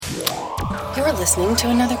You're listening to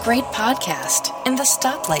another great podcast in the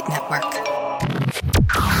Stoplight Network.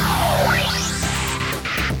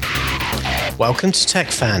 Welcome to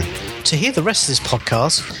TechFan. To hear the rest of this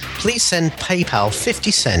podcast, please send PayPal 50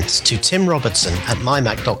 cents to Tim Robertson at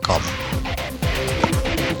mymac.com.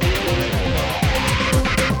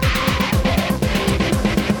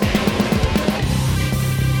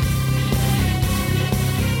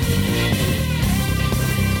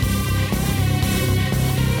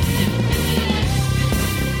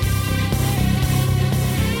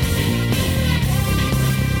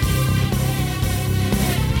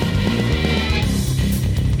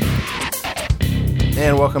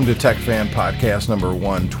 And welcome to TechFan Podcast number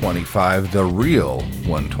 125, the real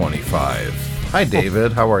 125. Hi,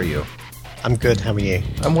 David. How are you? I'm good. How are you?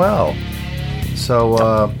 I'm well.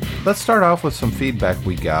 So let's start off with some feedback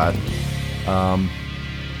we got.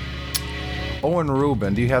 Owen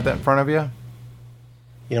Rubin, do you have that in front of you?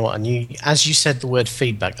 You know what? As you said the word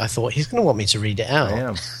feedback, I thought he's going to want me to read it out. I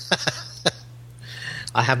am.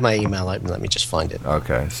 I have my email open. Let me just find it.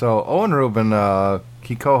 Okay. So Owen Rubin,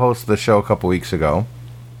 he co-hosted the show a couple weeks ago.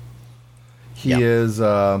 He is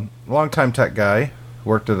a longtime tech guy.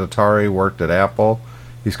 Worked at Atari, worked at Apple.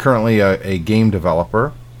 He's currently a game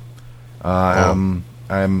developer. I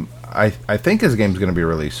think his game's going to be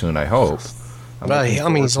released soon. I hope. Well,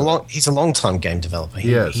 he's a long-time game developer.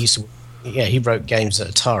 He wrote games at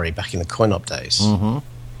Atari back in the coin-op days. Mm-hmm.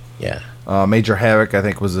 Yeah. Major Havoc, I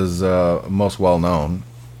think, was his most well-known.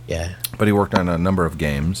 Yeah. But he worked on a number of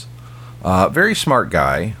games. Very smart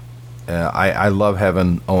guy. I love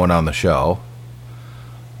having Owen on the show.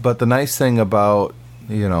 But the nice thing about,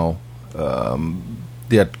 the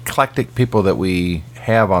eclectic people that we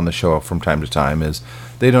have on the show from time to time is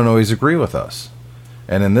they don't always agree with us.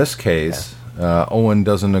 And in this case, Owen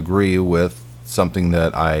doesn't agree with something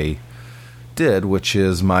that I did, which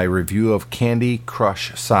is my review of Candy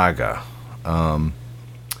Crush Saga. And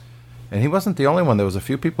he wasn't the only one. There was a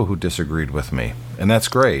few people who disagreed with me. And that's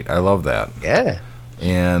great. I love that. Yeah.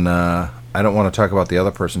 And I don't want to talk about the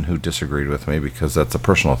other person who disagreed with me because that's a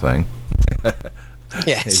personal thing.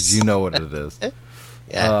 Yes. As you know what it is.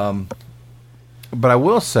 Yeah. But I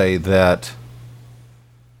will say that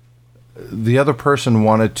the other person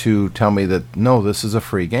wanted to tell me that, no, this is a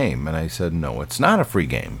free game. And I said, no, it's not a free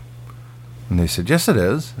game. And they said, yes, it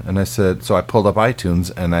is. And I said, so I pulled up iTunes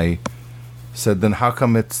and I said, then how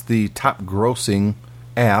come it's the top grossing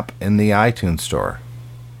app in the iTunes store?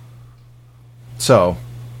 So,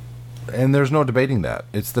 and there's no debating that.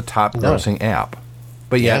 It's the top grossing app.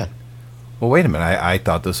 But yet, well, wait a minute. I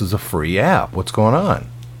thought this was a free app. What's going on?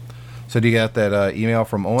 So do you got that email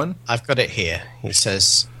from Owen? I've got it here. He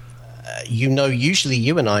says, usually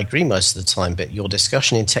you and I agree most of the time, but your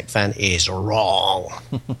discussion in TechFan is wrong.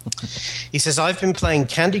 He says, I've been playing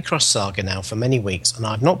Candy Crush Saga now for many weeks, and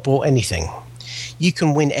I've not bought anything. You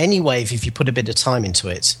can win any wave if you put a bit of time into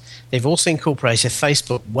it. They've also incorporated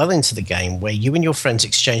Facebook well into the game, where you and your friends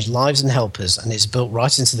exchange lives and helpers, and it's built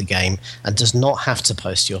right into the game and does not have to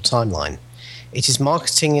post to your timeline. It is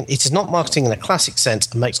not marketing in a classic sense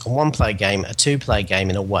and makes a one-player game a two-player game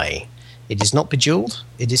in a way. It is not Bejeweled.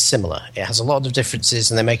 It is similar. It has a lot of differences,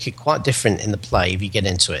 and they make it quite different in the play if you get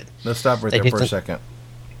into it. Let's stop right there for a second.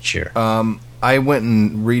 Sure. I went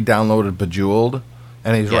and re-downloaded Bejeweled,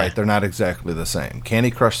 and he's right. They're not exactly the same. Candy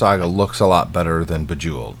Crush Saga looks a lot better than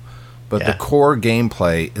Bejeweled, but the core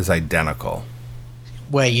gameplay is identical.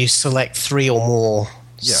 Where you select three or more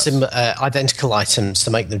identical items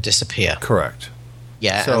to make them disappear. Correct.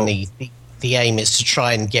 Yeah, so, and the aim is to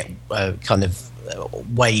try and get kind of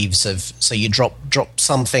waves of, so you drop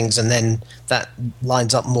some things and then that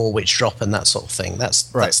lines up more which drop and that sort of thing.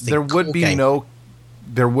 That's right. That's the there would be game.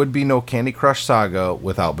 There would be no Candy Crush Saga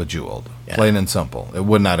without Bejeweled. Yeah. Plain and simple. It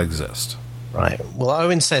would not exist. Right. Well,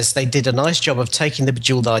 Owen says they did a nice job of taking the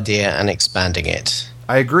Bejeweled idea and expanding it.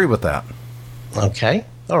 I agree with that. Okay.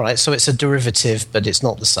 All right, so it's a derivative, but it's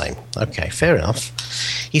not the same. Okay, fair enough.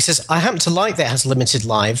 He says, I happen to like that it has limited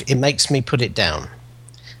live. It makes me put it down.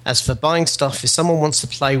 As for buying stuff, if someone wants to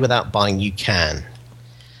play without buying, you can.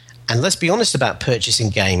 And let's be honest about purchasing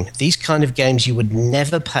game. These kind of games you would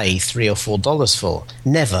never pay $3 or $4 for.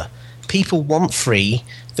 Never. People want free.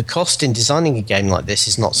 The cost in designing a game like this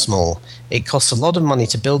is not small. It costs a lot of money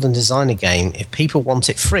to build and design a game. If people want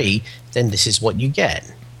it free, then this is what you get.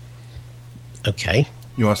 Okay.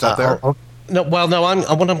 You want to stop there? No. What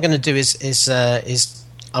I'm going to do is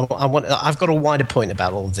I've got a wider point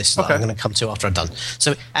about all of this that I'm going to come to after I'm done.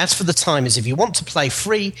 So as for the time, is if you want to play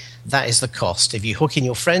free, that is the cost. If you hook in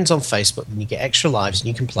your friends on Facebook, then you get extra lives and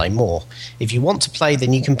you can play more. If you want to play,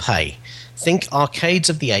 then you can pay. Think arcades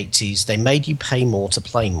of the 80s. They made you pay more to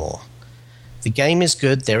play more. The game is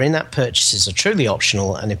good, their in-app purchases are truly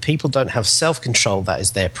optional, and if people don't have self-control, that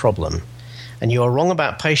is their problem. And you are wrong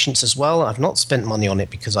about patience as well. I've not spent money on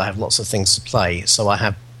it because I have lots of things to play. So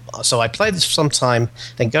I play this for some time,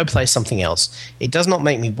 then go play something else. It does not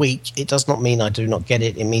make me weak. It does not mean I do not get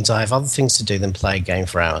it. It means I have other things to do than play a game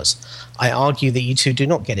for hours. I argue that you two do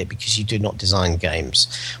not get it because you do not design games.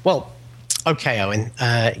 Well, okay, Owen.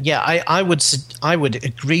 I would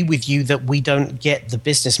agree with you that we don't get the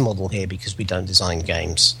business model here because we don't design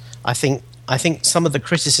games. I think some of the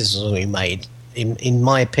criticisms we made, in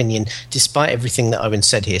my opinion, despite everything that Owen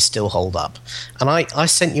said here, still hold up. And I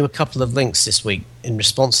sent you a couple of links this week in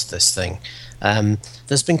response to this thing.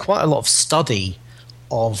 There's been quite a lot of study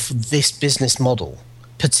of this business model,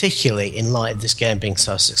 particularly in light of this game being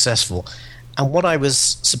so successful. And what I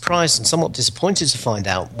was surprised and somewhat disappointed to find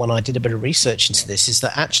out when I did a bit of research into this is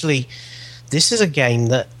that actually this is a game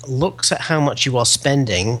that looks at how much you are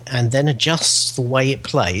spending and then adjusts the way it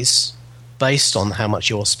plays based on how much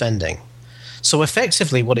you're spending. So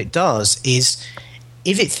effectively what it does is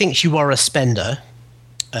if it thinks you are a spender,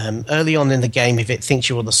 early on in the game, if it thinks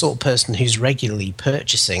you're the sort of person who's regularly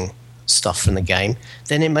purchasing stuff from the game,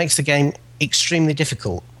 then it makes the game extremely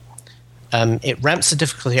difficult. It ramps the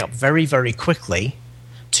difficulty up very, very quickly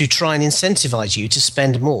to try and incentivize you to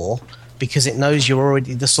spend more because it knows you're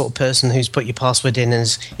already the sort of person who's put your password in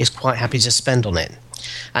and is quite happy to spend on it.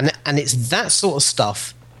 And it's that sort of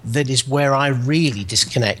stuff that is where I really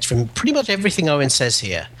disconnect from pretty much everything Owen says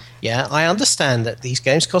here. Yeah, I understand that these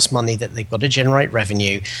games cost money, that they've got to generate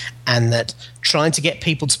revenue, and that trying to get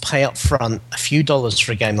people to pay up front a few dollars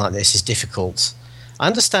for a game like this is difficult. I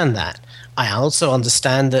understand that. I also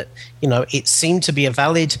understand that, it seemed to be a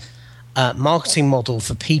valid marketing model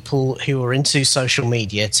for people who are into social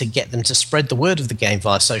media to get them to spread the word of the game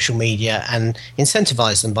via social media and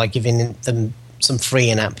incentivize them by giving them some free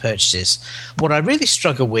in-app purchases. What I really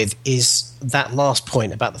struggle with is that last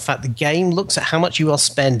point about the fact the game looks at how much you are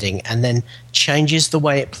spending and then changes the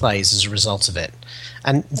way it plays as a result of it.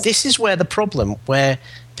 And this is where the problem, where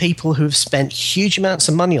people who have spent huge amounts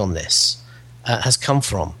of money on this has come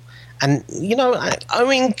from. And,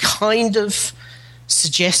 Owen kind of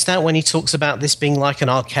suggests that when he talks about this being like an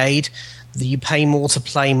arcade, that you pay more to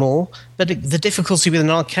play more. But the difficulty with an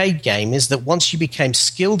arcade game is that once you became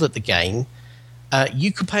skilled at the game,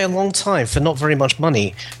 you could pay a long time for not very much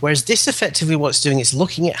money. Whereas this effectively what it's doing is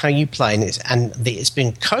looking at how you play, and it's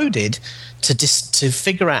been coded to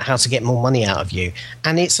figure out how to get more money out of you.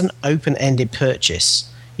 And it's an open-ended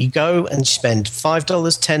purchase. You go and spend $5,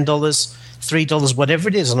 $10, $3, whatever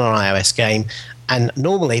it is on an iOS game, and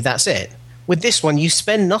normally that's it. With this one, you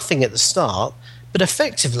spend nothing at the start, but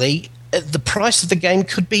effectively the price of the game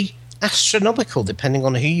could be astronomical depending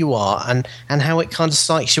on who you are and how it kind of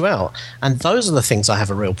psychs you out. And those are the things I have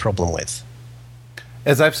a real problem with.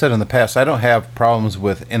 As I've said in the past, I don't have problems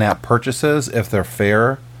with in-app purchases if they're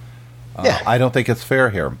fair. I don't think it's fair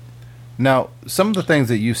here. Now, some of the things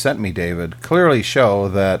that you sent me, David, clearly show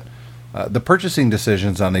that the purchasing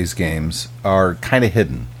decisions on these games are kind of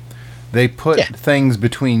hidden. They put things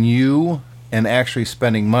between you and actually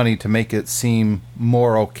spending money to make it seem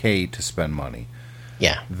more okay to spend money.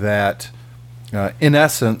 Yeah. That, in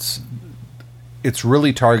essence, it's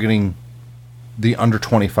really targeting the under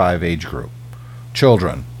 25 age group.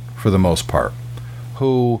 Children, for the most part,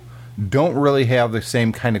 who don't really have the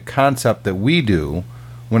same kind of concept that we do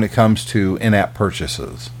when it comes to in-app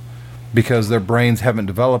purchases, because their brains haven't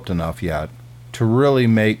developed enough yet to really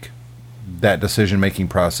make that decision-making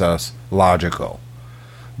process logical.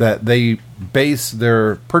 That they base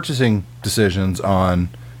their purchasing decisions on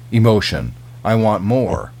emotion. I want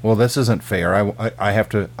more. Well, this isn't fair.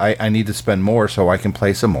 I need to spend more so I can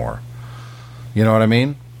play some more. You know what I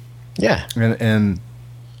mean? Yeah. And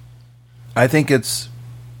I think it's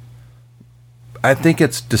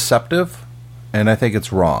deceptive, and I think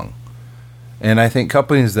it's wrong. And I think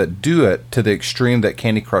companies that do it to the extreme that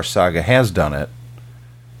Candy Crush Saga has done it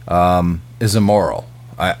is immoral.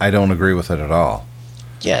 I don't agree with it at all.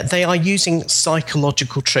 Yeah, they are using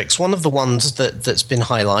psychological tricks. One of the ones that's been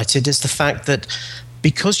highlighted is the fact that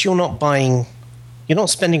because you're not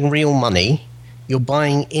spending real money, you're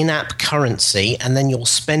buying in-app currency, and then you're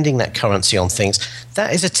spending that currency on things.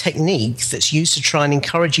 That is a technique that's used to try and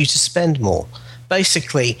encourage you to spend more.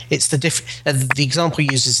 Basically, it's the example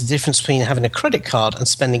used is the difference between having a credit card and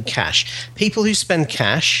spending cash. People who spend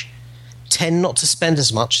cash tend not to spend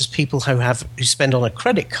as much as people who spend on a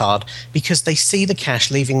credit card because they see the cash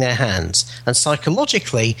leaving their hands. And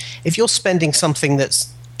psychologically, if you're spending something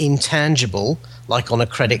that's intangible, like on a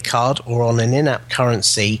credit card or on an in-app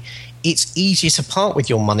currency, it's easier to part with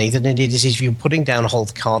your money than it is if you're putting down whole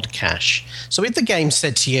card cash. So if the game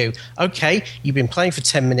said to you, okay, you've been playing for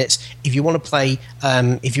 10 minutes, if you want to play,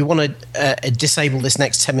 if you want to disable this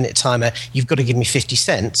next 10-minute timer, you've got to give me 50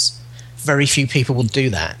 cents, very few people will do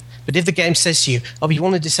that. But if the game says to you, oh, if you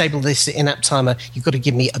want to disable this in-app timer, you've got to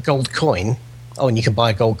give me a gold coin, and you can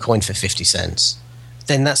buy a gold coin for 50 cents,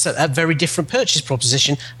 then that's a very different purchase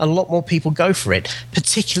proposition. A lot more people go for it,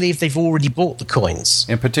 particularly if they've already bought the coins.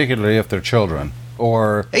 And particularly if they're children,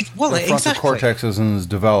 or the frontal exactly. cortex isn't as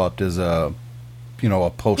developed as a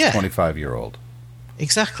post-25-year-old.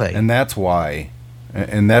 Exactly. And that's why,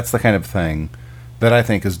 and that's the kind of thing that I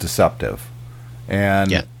think is deceptive.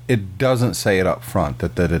 And it doesn't say it up front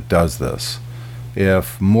that it does this.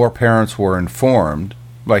 If more parents were informed,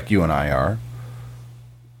 like you and I are,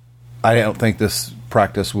 I don't think this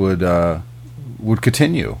practice would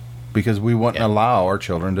continue, because we wouldn't allow our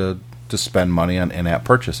children to spend money on in-app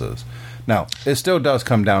purchases. Now, it still does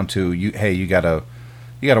come down to you gotta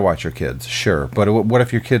watch your kids, sure, but what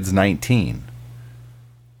if your kid's 19?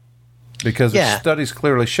 Because studies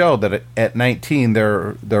clearly show that at 19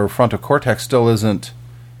 their frontal cortex still isn't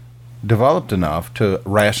developed enough to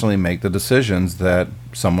rationally make the decisions that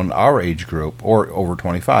someone our age group or over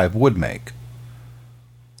 25 would make.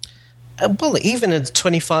 Well, even at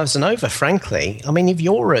 25s and over, frankly, I mean, if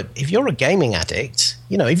you're a gaming addict,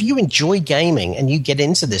 if you enjoy gaming and you get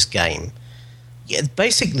into this game,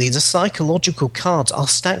 basically the psychological cards are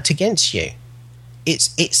stacked against you. It's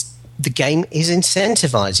the game is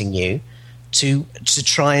incentivizing you to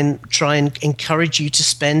try and encourage you to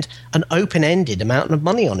spend an open-ended amount of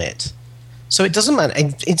money on it. So it doesn't matter.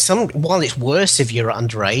 While it's worse if you're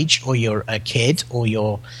underage or you're a kid or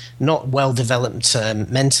you're not well developed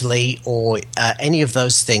mentally or any of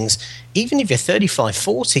those things, even if you're 35,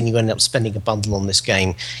 40 and you end up spending a bundle on this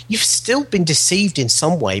game, you've still been deceived in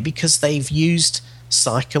some way because they've used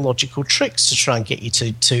psychological tricks to try and get you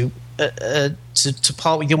to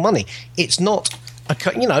part with your money. It's not,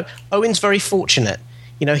 Owen's very fortunate.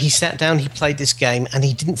 He sat down, he played this game, and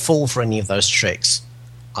he didn't fall for any of those tricks.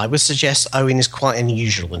 I would suggest Owen is quite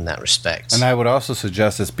unusual in that respect. And I would also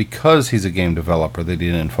suggest it's because he's a game developer that he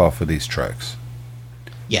didn't fall for these tricks.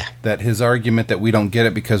 Yeah. That his argument that we don't get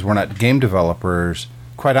it because we're not game developers,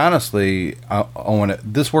 quite honestly, Owen,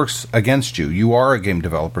 this works against you. You are a game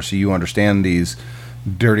developer, so you understand these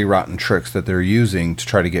dirty, rotten tricks that they're using to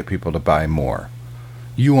try to get people to buy more.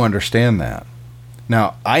 You understand that.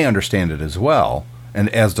 Now, I understand it as well, and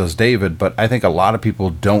as does David, but I think a lot of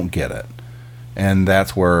people don't get it. And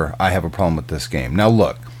that's where I have a problem with this game. Now,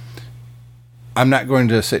 look, I'm not going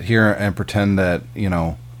to sit here and pretend that,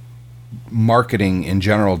 marketing in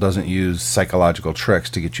general doesn't use psychological tricks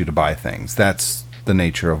to get you to buy things. That's the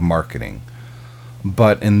nature of marketing.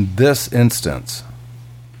 But in this instance,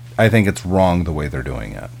 I think it's wrong the way they're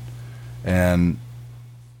doing it. And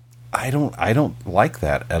I don't like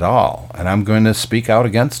that at all. And I'm going to speak out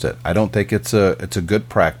against it. I don't think it's a good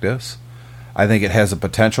practice. I think it has a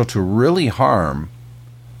potential to really harm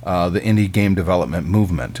the indie game development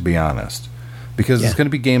movement, to be honest. Because it's going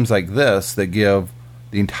to be games like this that give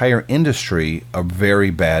the entire industry a very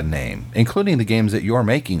bad name, including the games that you're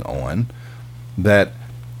making, Owen, that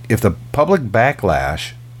if the public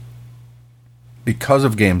backlash because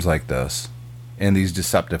of games like this and these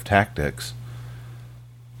deceptive tactics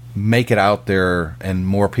make it out there and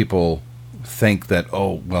more people think that,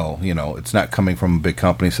 it's not coming from a big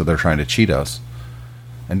company, so they're trying to cheat us.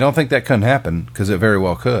 And don't think that couldn't happen, because it very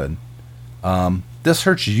well could. This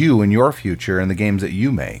hurts you and your future and the games that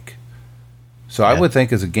you make. So I would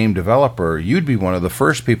think as a game developer, you'd be one of the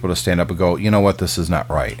first people to stand up and go, you know what, this is not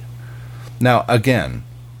right. Now, again,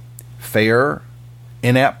 fair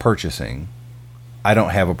in-app purchasing, I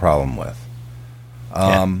don't have a problem with.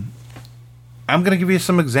 I'm going to give you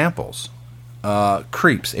some examples.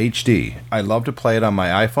 Creeps HD. I love to play it on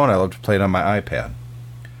my iPhone. I love to play it on my iPad.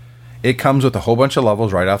 It comes with a whole bunch of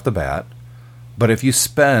levels right off the bat. But if you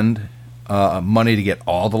spend money to get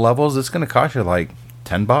all the levels, it's going to cost you like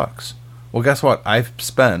 $10. Well, guess what? I've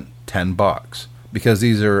spent $10 because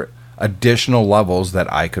these are additional levels that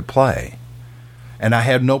I could play. And I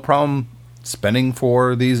had no problem spending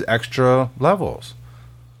for these extra levels.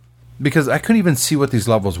 Because I couldn't even see what these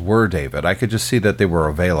levels were, David. I could just see that they were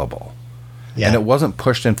available. Yeah. And it wasn't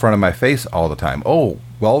pushed in front of my face all the time. Oh,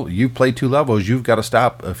 well, you played 2 levels. You've got to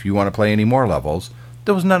stop if you want to play any more levels.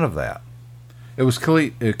 There was none of that. It was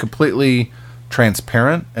completely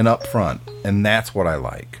transparent and upfront. And that's what I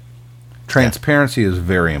like. Transparency is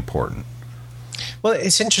very important. Well,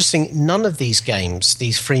 it's interesting. None of these games,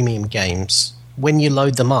 these freemium games, when you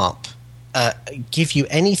load them up, give you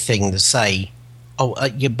anything to say,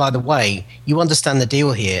 oh, by the way, you understand the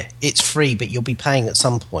deal here. It's free, but you'll be paying at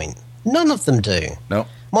some point. None of them do. No.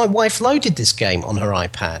 My wife loaded this game on her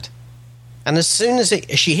iPad, and as soon as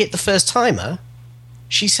she hit the first timer,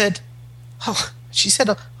 she said,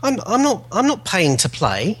 I'm not paying to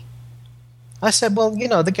play. I said, well,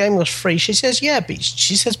 the game was free. She says, yeah, but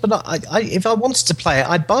she says, but I if I wanted to play it,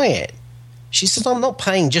 I'd buy it. She said, I'm not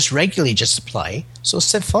paying just regularly just to play. So I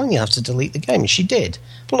said, fine, you have to delete the game. And she did.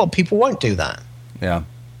 But a lot of people won't do that. Yeah.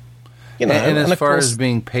 And as far as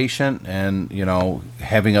being patient and,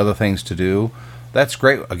 having other things to do, that's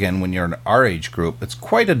great. Again, when you're in our age group, it's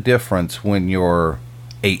quite a difference when you're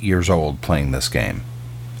 8 years old playing this game.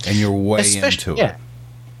 And you're way into it.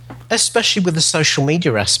 Especially with the social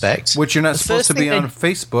media aspect. Which you're not supposed to be on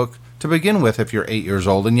Facebook to begin with if you're 8 years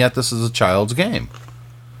old, and yet this is a child's game.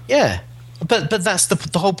 Yeah. But that's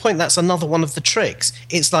the whole point. That's another one of the tricks.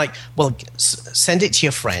 It's like, well, send it to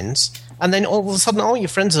your friends, and then all of a sudden, your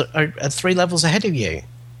friends are 3 levels ahead of you.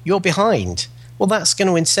 You're behind. Well, that's going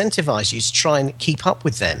to incentivize you to try and keep up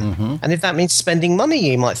with them. Mm-hmm. And if that means spending money,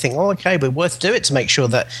 you might think, oh, okay, we're worth do it to make sure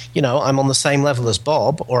that, I'm on the same level as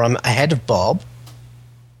Bob, or I'm ahead of Bob.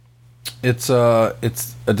 It's a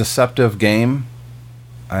deceptive game,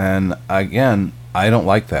 and again, I don't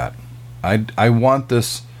like that. I want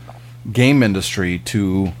this game industry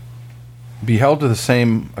to be held to the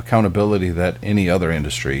same accountability that any other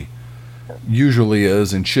industry usually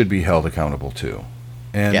is and should be held accountable to.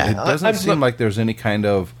 And it doesn't seem like there's any kind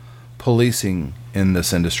of policing in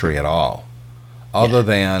this industry at all, other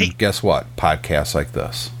than, guess what, podcasts like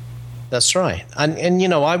this. That's right. And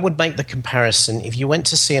I would make the comparison, if you went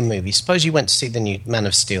to see a movie, suppose you went to see the new Man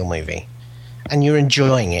of Steel movie, and you're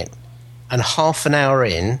enjoying it, and half an hour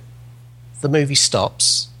in, the movie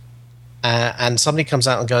stops, and somebody comes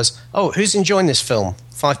out and goes, oh, who's enjoying this film?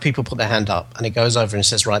 5 people put their hand up, and it goes over and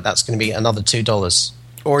says, right, that's going to be another $2.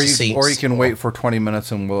 Or you can wait for 20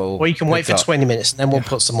 minutes and we'll... Or you can wait for 20 minutes and then we'll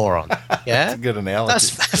put some more on. Yeah? That's a good analogy.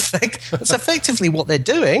 That's effectively what they're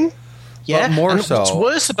doing. Yeah, but more and so.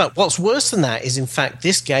 What's worse than that is, in fact,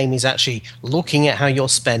 this game is actually looking at how you're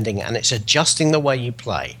spending and it's adjusting the way you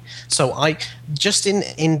play. So I just in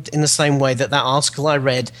the same way that article I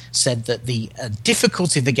read said that the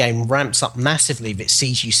difficulty of the game ramps up massively if it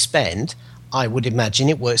sees you spend, I would imagine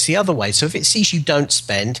it works the other way. So if it sees you don't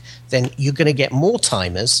spend, then you're going to get more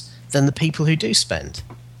timers than the people who do spend.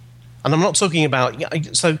 And I'm not talking about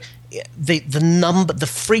the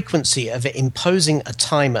frequency of it imposing a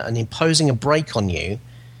timer and imposing a break on you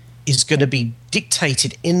is going to be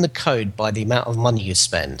dictated in the code by the amount of money you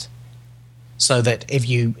spend. So that if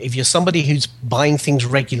you're somebody who's buying things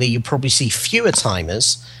regularly, you probably see fewer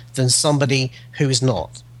timers than somebody who is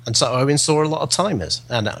not. And so Owen saw a lot of timers,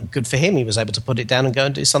 and good for him. He was able to put it down and go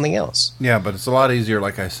and do something else. Yeah, but it's a lot easier,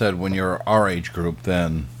 like I said, when you're our age group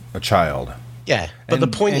than a child. Yeah, but the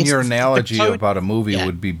point is... And your analogy about a movie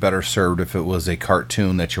would be better served if it was a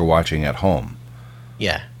cartoon that you're watching at home.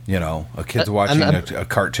 Yeah. A kid's watching a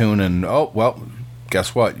cartoon and,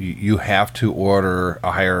 guess what? You have to order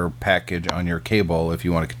a higher package on your cable if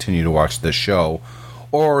you want to continue to watch this show,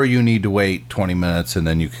 or you need to wait 20 minutes and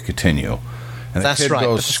then you can continue. And the kid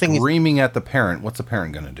goes screaming at the parent. What's the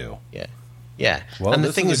parent going to do? Yeah, yeah. Well, and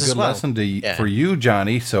this is a good lesson for you,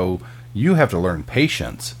 Johnny. So you have to learn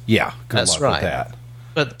patience. Yeah, good luck with that.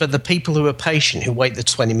 But the people who are patient, who wait the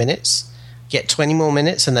 20 minutes, get 20 more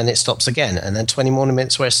minutes, and then it stops again, and then 20 more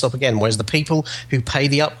minutes where it stops again. Whereas the people who pay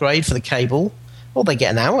the upgrade for the cable, well, they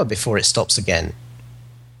get an hour before it stops again.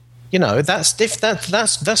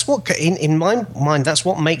 That's what, in my mind, that's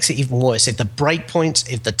what makes it even worse. If the breakpoints,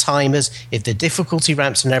 if the timers, if the difficulty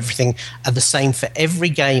ramps and everything are the same for every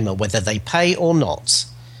gamer, whether they pay or not,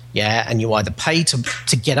 and you either pay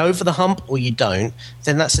to get over the hump or you don't,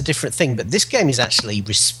 then that's a different thing. But this game is actually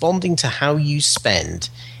responding to how you spend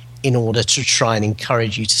in order to try and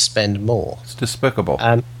encourage you to spend more. It's despicable.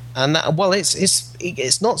 And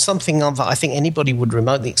it's not something that I think anybody would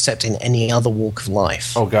remotely accept in any other walk of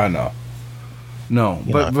life. Oh God, no. No,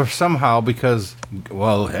 but somehow because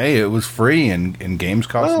it was free and games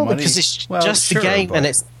cost money. Because it's just a game,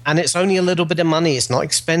 and it's only a little bit of money. It's not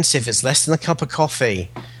expensive. It's less than a cup of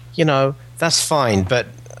coffee. That's fine. But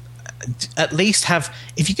at least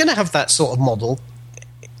if you're going to have that sort of model,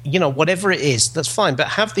 whatever it is, that's fine. But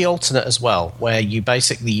have the alternate as well, where you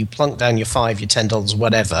plunk down your $5, your $10,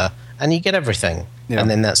 whatever, and you get everything, and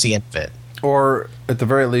then that's the end of it. Or at the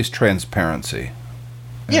very least, transparency.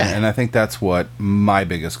 And I think that's what my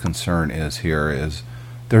biggest concern is here. Is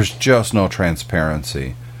there's just no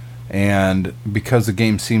transparency, and because the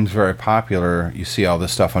game seems very popular, you see all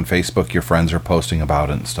this stuff on Facebook. Your friends are posting about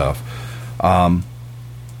it and stuff.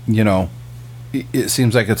 it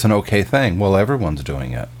seems like it's an okay thing. Well, everyone's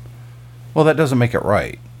doing it. Well, that doesn't make it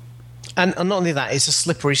right. And not only that, it's a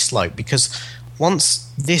slippery slope, because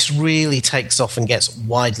once this really takes off and gets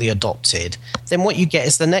widely adopted, then what you get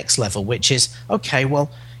is the next level, which is, okay, well,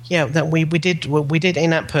 yeah, that we did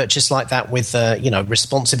in-app purchase like that with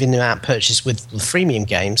responsive in-app purchase with the freemium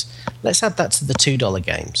games. Let's add that to the $2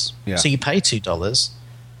 games. Yeah. So you pay $2,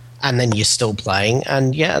 and then you're still playing,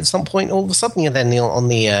 and at some point, all of a sudden, you're then on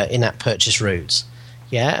the in-app purchase routes.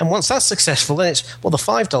 Yeah, and once that's successful, then it's, the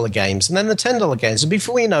 $5 games, and then the $10 games. And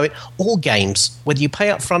before you know it, all games, whether you pay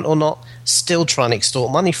up front or not, still try and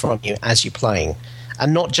extort money from you as you're playing.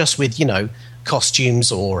 And not just with,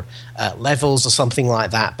 costumes or levels or something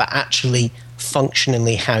like that, but actually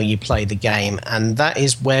functionally how you play the game. And that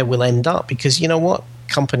is where we'll end up, because you know what?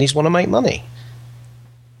 Companies want to make money.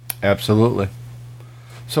 Absolutely.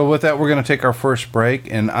 So with that, we're going to take our first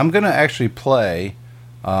break, and I'm going to actually play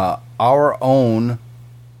our own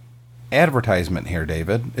advertisement here,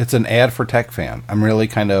 David. It's an ad for TechFan. I'm really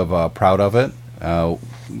kind of proud of it.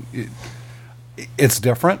 It's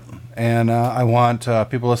different, and I want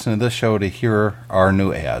people listening to this show to hear our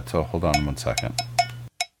new ad. So hold on 1 second.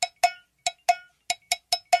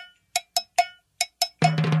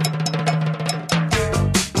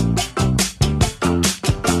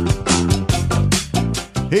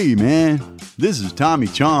 Hey, man, this is Tommy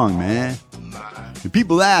Chong, man. And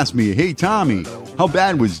people ask me, hey, Tommy, how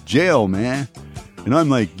bad was jail, man? And I'm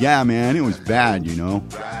like, yeah, man, it was bad,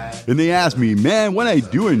 And they ask me, man, what I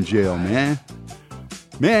do in jail, man?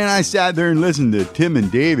 Man, I sat there and listened to Tim and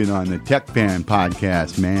David on the Tech Fan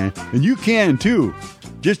podcast, man. And you can, too.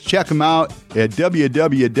 Just check them out at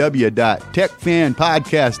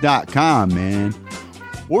www.techfanpodcast.com, man.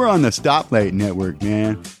 Or on the Stoplight Network,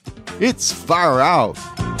 man. It's far out.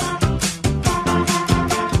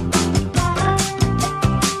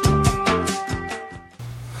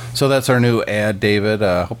 So that's our new ad, David.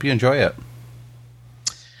 Hope you enjoy it.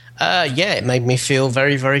 Yeah, it made me feel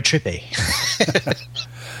very, very trippy.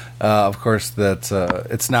 Of course, that's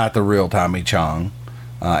it's not the real Tommy Chong.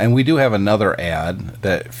 And we do have another ad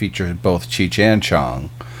that features both Cheech and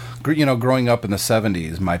Chong. Growing up in the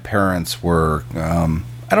 70s, my parents were, I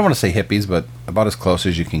don't want to say hippies, but about as close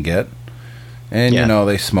as you can get. And,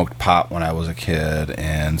 they smoked pot when I was a kid.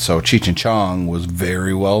 And so Cheech and Chong was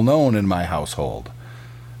very well known in my household.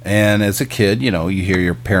 And as a kid, you hear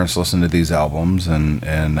your parents listen to these albums,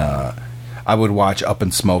 and I would watch Up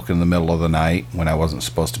in Smoke in the middle of the night when I wasn't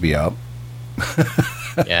supposed to be up.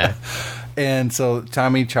 Yeah. And so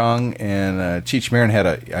Tommy Chong and Cheech Marin had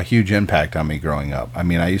a huge impact on me growing up. I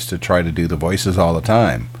mean, I used to try to do the voices all the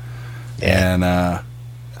time. Yeah. And I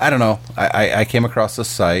don't know. I came across this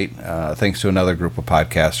site thanks to another group of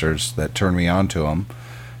podcasters that turned me on to them.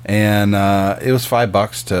 And it was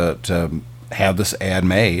 $5 to have this ad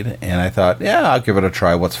made, and I thought, I'll give it a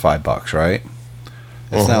try. What's $5, right?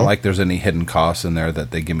 It's not like there's any hidden costs in there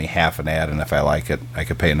that they give me half an ad, and if I like it, I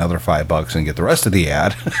could pay another $5 and get the rest of the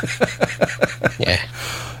ad. Yeah.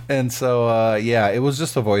 And so, it was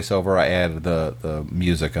just a voiceover. I added the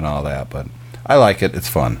music and all that, but I like it. It's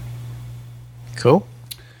fun. Cool.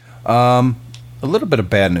 A little bit of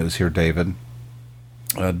bad news here, David.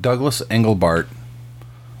 Douglas Engelbart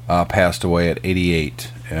passed away at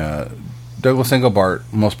 88. Douglas Engelbart,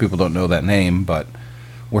 most people don't know that name, but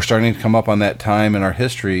we're starting to come up on that time in our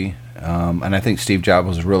history, and I think Steve Jobs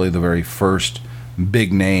was really the very first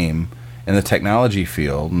big name in the technology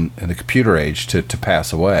field and in the computer age to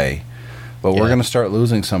pass away. But we're going to start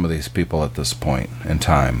losing some of these people at this point in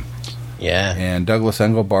time. Yeah. And Douglas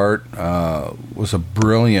Engelbart was a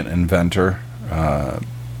brilliant inventor.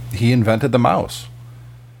 He invented the mouse.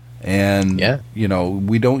 And,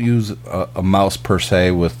 we don't use a mouse per se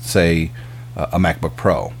with, say, a MacBook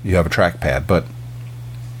Pro. You have a trackpad, but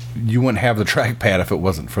you wouldn't have the trackpad if it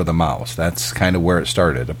wasn't for the mouse. That's kind of where it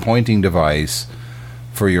started. A pointing device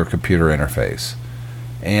for your computer interface.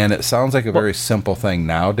 And it sounds like a very simple thing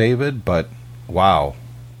now, David, but wow,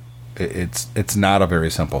 it's not a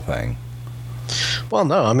very simple thing. Well,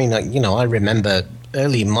 no, I mean, I remember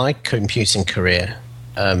early in my computing career.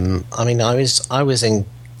 I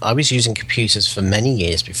was using computers for many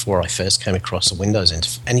years before I first came across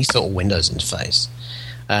any sort of Windows interface.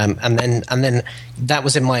 And then that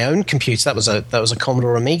was in my own computer. That was a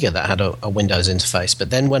Commodore Amiga that had a Windows interface. But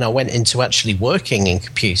then when I went into actually working in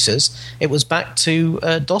computers, it was back to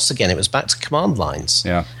DOS again. It was back to command lines.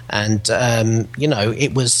 Yeah. And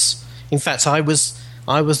it was. In fact, I was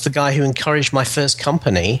the guy who encouraged my first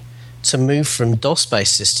company to move from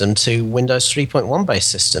DOS-based system to Windows 3.1 based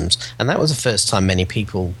systems, and that was the first time many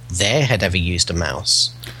people there had ever used a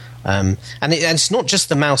mouse. And it's not just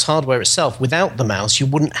the mouse hardware itself. Without the mouse, you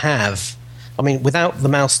wouldn't have. I mean, without the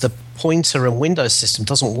mouse, the pointer and Windows system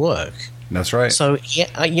doesn't work. That's right. So,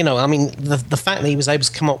 yeah, you know, I mean, the fact that he was able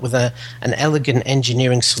to come up with an elegant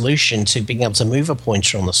engineering solution to being able to move a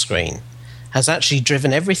pointer on the screen has actually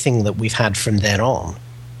driven everything that we've had from then on.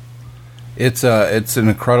 It's an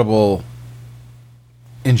incredible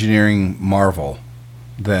engineering marvel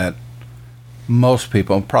that most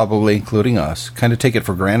people, probably including us, kind of take it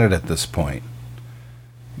for granted at this point.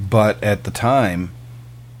 But at the time,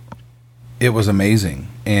 it was amazing.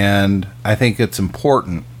 And I think it's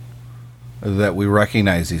important that we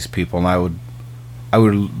recognize these people. And I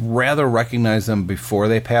would rather recognize them before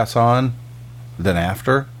they pass on than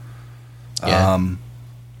after. Yeah.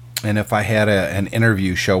 And if I had an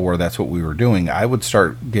interview show where that's what we were doing, I would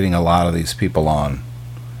start getting a lot of these people on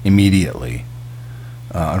immediately.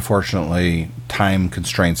 Unfortunately, time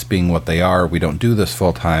constraints being what they are, we don't do this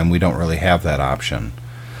full time. We don't really have that option.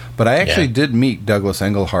 But I actually did meet Douglas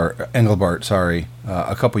Engelbart,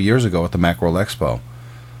 a couple years ago at the Macworld Expo.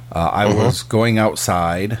 I was going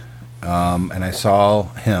outside, and I saw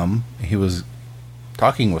him. He was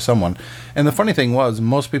talking with someone. And the funny thing was,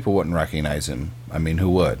 most people wouldn't recognize him. I mean, who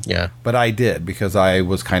would? Yeah. But I did, because I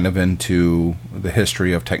was kind of into the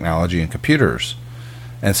history of technology and computers.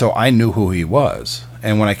 And so I knew who he was.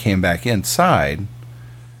 And when I came back inside,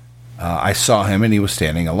 I saw him, and he was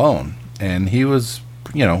standing alone. And he was,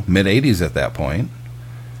 mid-80s at that point,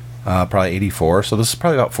 probably 84. So this is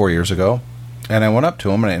probably about 4 years ago. And I went up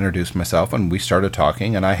to him, and I introduced myself, and we started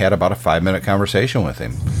talking, and I had about a 5-minute conversation with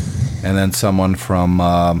him. And then someone from,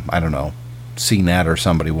 CNET or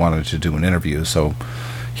somebody wanted to do an interview, so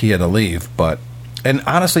he had to leave. And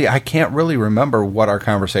honestly, I can't really remember what our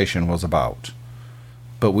conversation was about.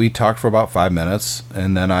 But we talked for about 5 minutes,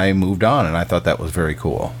 and then I moved on, and I thought that was very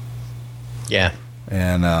cool. Yeah.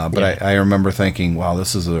 And I remember thinking, wow,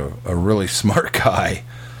 this is a really smart guy.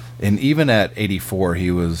 And even at 84,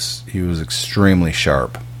 he was extremely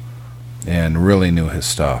sharp and really knew his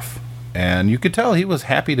stuff. And you could tell he was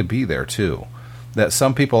happy to be there, too. That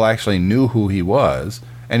some people actually knew who he was,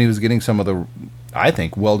 and he was getting some of the, I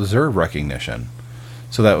think, well-deserved recognition.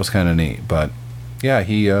 So that was kind of neat. But, yeah,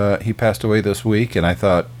 he passed away this week, and I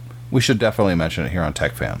thought we should definitely mention it here on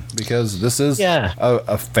Tech Fan, because this is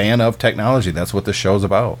a fan of technology. That's what this show's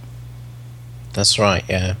about. That's right,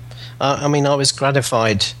 yeah. I mean, I was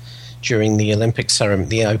gratified during the Olympic ceremony,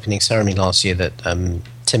 the opening ceremony last year, that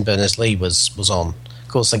Tim Berners-Lee was on.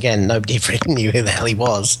 Of course, again, nobody really knew who the hell he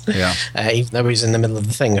was. Yeah. Even though he was in the middle of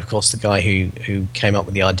the thing, of course, the guy who came up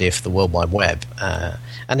with the idea for the World Wide Web.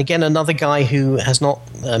 And again, another guy who has not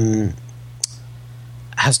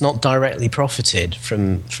directly profited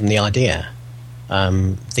from the idea.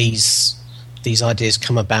 These ideas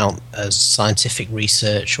come about as scientific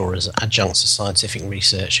research or as adjuncts of scientific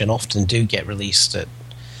research, and often do get released at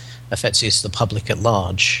effectively to the public at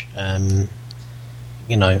large,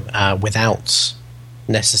 without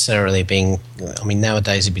necessarily being. I mean,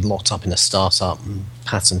 nowadays it'd be locked up in a startup and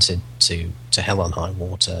patented to hell on high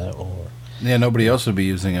water. Or nobody else would be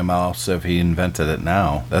using a mouse if he invented it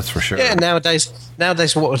now. That's for sure. Yeah, nowadays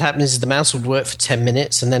what would happen is the mouse would work for 10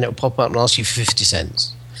 minutes, and then it would pop up and ask you for 50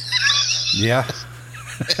 cents. Yeah.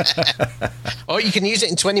 Or you can use it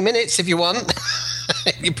in 20 minutes if you want.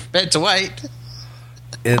 You're prepared to wait.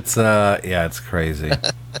 It's it's crazy.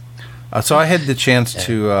 So I had the chance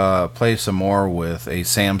to play some more with a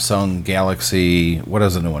Samsung Galaxy. What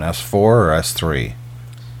is the new one? S4 or S3?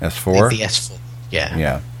 S4. The S4. Yeah.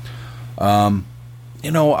 Yeah.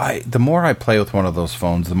 The more I play with one of those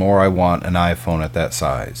phones, the more I want an iPhone at that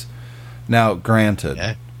size. Now,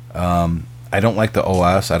 granted, I don't like the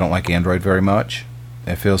OS. I don't like Android very much.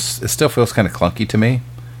 It still feels kind of clunky to me.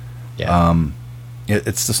 Yeah.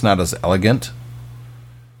 It's just not as elegant.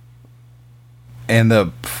 And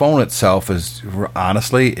the phone itself is,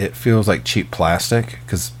 honestly, it feels like cheap plastic,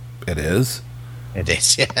 because it is. It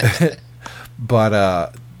is, yeah.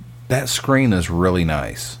 But that screen is really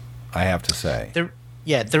nice, I have to say.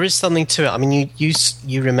 There is something to it. I mean,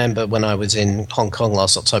 you remember when I was in Hong Kong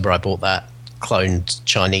last October, I bought that cloned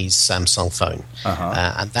Chinese Samsung phone.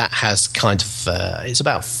 And that has kind of, it's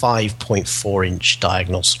about 5.4-inch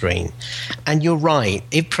diagonal screen. And you're right,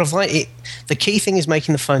 the key thing is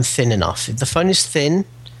making the phone thin enough. If the phone is thin,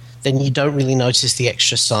 then you don't really notice the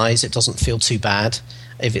extra size. It doesn't feel too bad,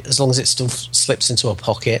 as long as it still slips into a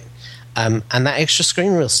pocket. And that extra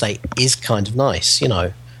screen real estate is kind of nice,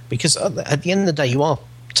 because at the end of the day, you are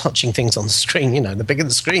touching things on the screen. The bigger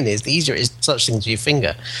the screen is, the easier it is to touch things with your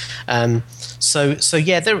finger. So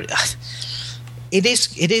yeah, it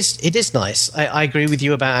is nice. I agree with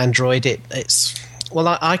you about Android.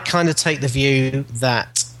 Well, I kind of take the view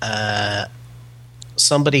that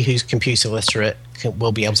somebody who's computer literate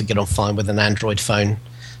will be able to get on fine with an Android phone.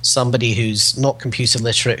 Somebody who's not computer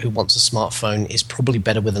literate who wants a smartphone is probably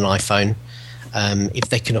better with an iPhone if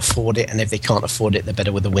they can afford it, and if they can't afford it, they're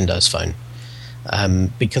better with a Windows phone.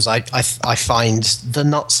 Because I find the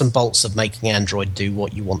nuts and bolts of making Android do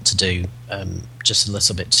what you want to do just a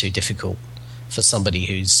little bit too difficult for somebody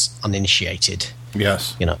who's uninitiated.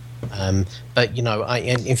 Yes. You know, but you know,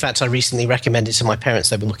 in fact, I recently recommended to my parents.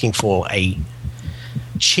 They were looking for a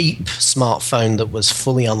cheap smartphone that was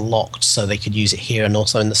fully unlocked, so they could use it here and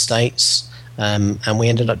also in the States. And we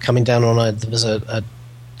ended up coming down on there's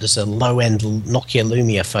a low end Nokia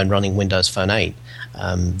Lumia phone running Windows Phone 8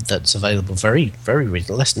 that's available very very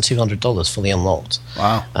reasonable, less than $200 fully unlocked.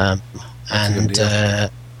 Wow.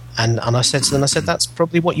 And I said to them, that's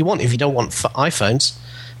probably what you want if you don't want iPhones,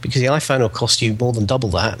 because the iPhone will cost you more than double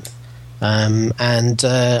that.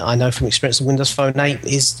 I know from experience the Windows Phone 8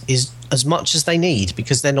 is as much as they need,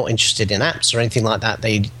 because they're not interested in apps or anything like that.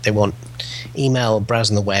 They want email,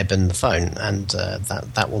 browsing the web, and the phone, and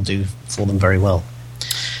that will do for them very well.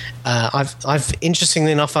 I've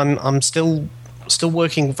interestingly enough, I'm still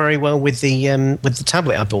working very well with the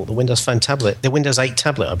tablet I bought, the Windows Phone tablet, the Windows 8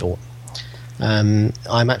 tablet I bought.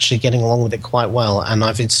 I'm actually getting along with it quite well, and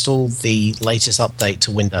I've installed the latest update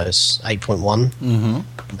to Windows 8.1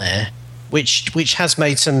 there, which has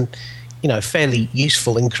made some, you know, fairly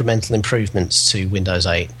useful incremental improvements to Windows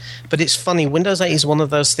 8. But it's funny, Windows 8 is one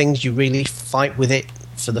of those things you really fight with it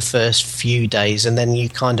for the first few days, and then you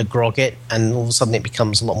kind of grog it, and all of a sudden it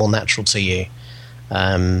becomes a lot more natural to you.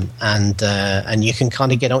 And you can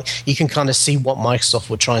kind of get on. You can kind of see what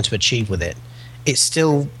Microsoft were trying to achieve with it. It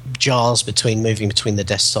still jars moving between the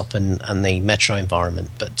desktop and the Metro environment,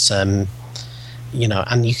 but you know,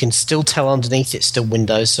 and you can still tell underneath it's still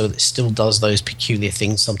Windows, so it still does those peculiar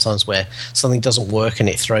things sometimes where something doesn't work and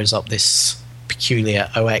it throws up this peculiar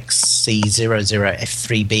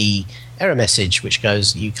OXC00F3B error message, which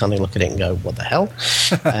goes, you kind of look at it and go, what the hell?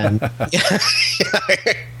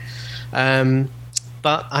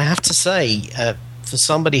 But I have to say, for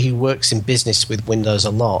somebody who works in business with Windows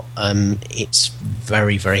a lot, it's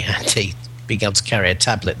very, very handy being able to carry a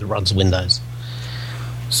tablet that runs Windows.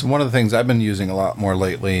 So one of the things I've been using a lot more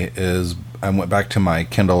lately is I went back to my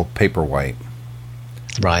Kindle Paperwhite.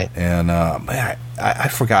 Right. And I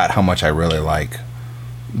forgot how much I really like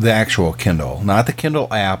the actual Kindle. Not the Kindle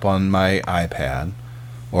app on my iPad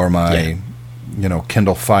or my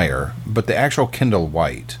Kindle Fire, but the actual Kindle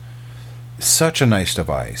White. Such a nice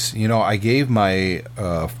device. You know, I gave my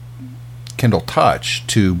Kindle Touch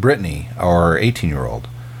to Brittany, our 18-year-old.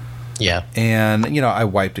 Yeah. And, you know, I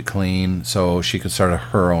wiped it clean so she could start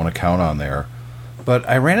her own account on there. But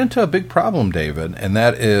I ran into a big problem, David, and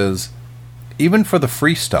that is, even for the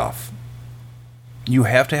free stuff, you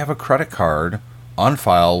have to have a credit card on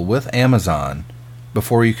file with Amazon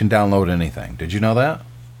before you can download anything. Did you know that?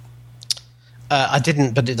 I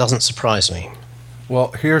didn't, but it doesn't surprise me.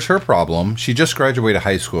 Well, here's her problem. She just graduated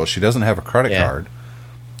high school. She doesn't have a credit card.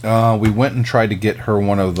 We went and tried to get her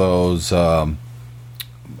one of those...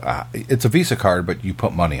 it's a Visa card, but you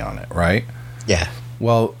put money on it, right? Yeah.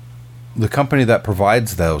 Well, the company that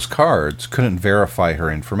provides those cards couldn't verify her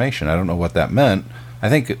information. I don't know what that meant. I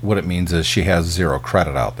think what it means is she has zero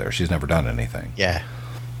credit out there. She's never done anything. Yeah.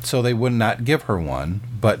 So they would not give her one,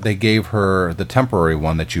 but they gave her the temporary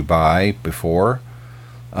one that you buy before.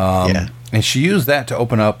 And she used that to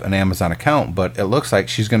open up an Amazon account, but it looks like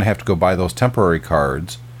she's going to have to go buy those temporary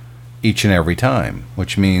cards each and every time,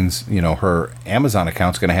 which means, you know, her Amazon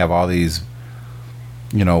account's going to have all these,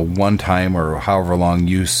 you know, one-time or however long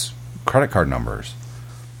use credit card numbers.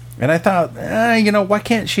 And I thought, you know, why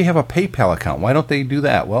can't she have a PayPal account? Why don't they do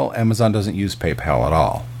that? Well, Amazon doesn't use PayPal at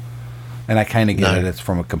all. And I kind of get it, it's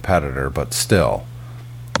from a competitor, but still.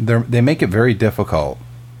 They make it very difficult.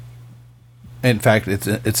 In fact,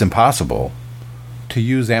 it's impossible to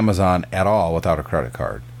use Amazon at all without a credit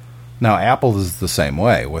card. Now, Apple is the same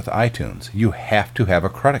way with iTunes. You have to have a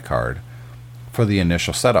credit card for the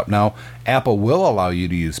initial setup. Now, Apple will allow you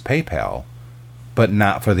to use PayPal, but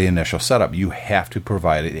not for the initial setup. You have to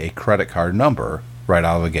provide a credit card number right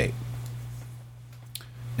out of the gate.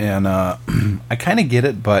 And I kind of get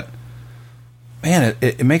it, but man,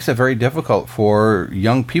 it makes it very difficult for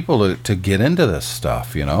young people to get into this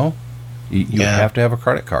stuff, you know? You have to have a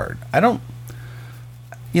credit card. I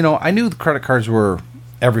knew the credit cards were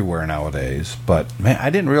everywhere nowadays, but man, I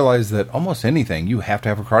didn't realize that almost anything you have to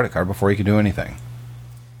have a credit card before you can do anything.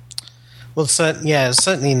 Well,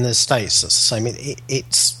 certainly in the States it's the same.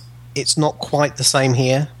 It's not quite the same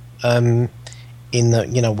here. in that,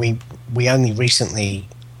 we only recently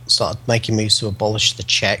started making moves to abolish the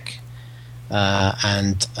check,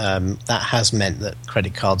 and that has meant that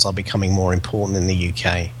credit cards are becoming more important in the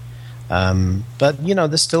UK. But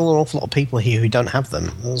there's still an awful lot of people here who don't have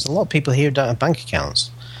them. There's a lot of people here who don't have bank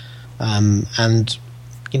accounts, and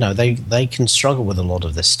they can struggle with a lot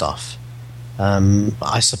of this stuff.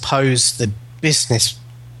 I suppose the business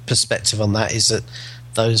perspective on that is that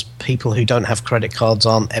those people who don't have credit cards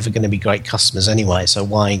aren't ever going to be great customers anyway, so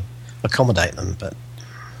why accommodate them? But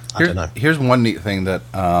I don't know. Here's one neat thing that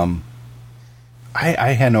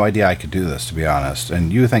I had no idea I could do this, to be honest,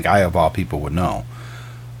 and you think I, of all people, would know.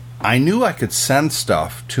 I knew I could send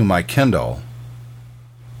stuff to my Kindle,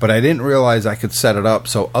 but I didn't realize I could set it up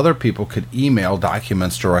so other people could email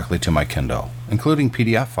documents directly to my Kindle, including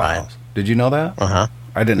PDF files. Right. Did you know that? Uh-huh.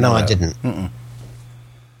 I didn't know that. No, I didn't. Mm-mm.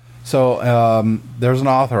 So there's an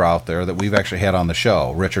author out there that we've actually had on the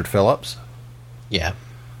show, Richard Phillips. Yeah.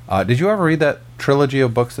 Did you ever read that trilogy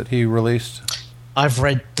of books that he released? I've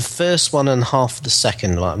read the first one and half of the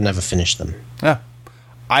second, but I've never finished them. Yeah.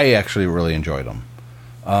 I actually really enjoyed them.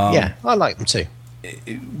 Yeah, I like them too.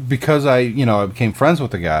 Because I became friends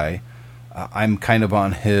with the guy, I'm kind of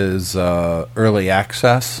on his early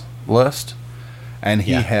access list, and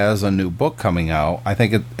he has a new book coming out. I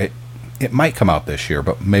think it might come out this year,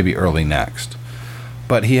 but maybe early next.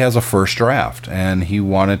 But he has a first draft, and he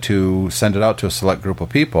wanted to send it out to a select group of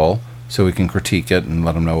people so we can critique it and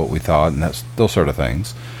let them know what we thought, and those sort of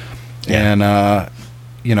things. Yeah.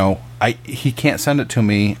 And he can't send it to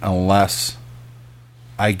me unless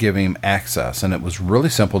I give him access, and it was really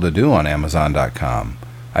simple to do on Amazon.com.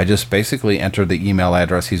 I just basically entered the email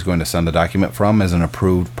address he's going to send the document from as an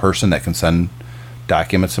approved person that can send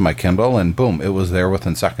documents to my Kindle, and boom, it was there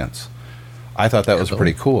within seconds. I thought that was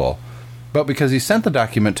pretty cool. But because he sent the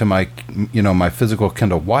document to my physical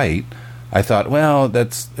Kindle White, I thought, well,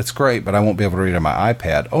 that's great, but I won't be able to read it on my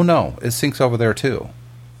iPad. Oh no, it syncs over there too.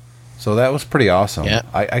 So that was pretty awesome. Yeah.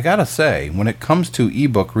 I gotta say, when it comes to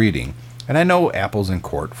ebook reading, and I know Apple's in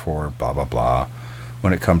court for blah blah blah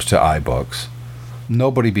when it comes to iBooks,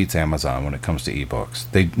 nobody beats Amazon when it comes to ebooks.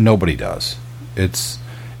 Nobody does. It's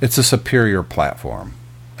a superior platform,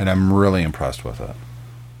 and I'm really impressed with it.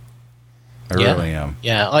 I really am.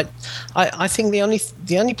 Yeah, I think the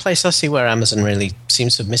only place I see where Amazon really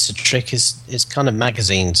seems to have missed a trick is kind of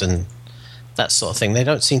magazines and that sort of thing. They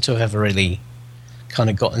don't seem to have ever really kind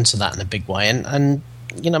of got into that in a big way. And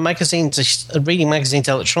magazines, reading magazines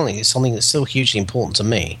electronically is something that's still hugely important to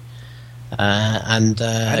me.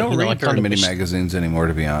 I don't read very many magazines anymore,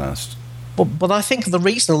 to be honest. But I think the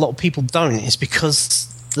reason a lot of people don't is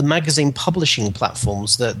because the magazine publishing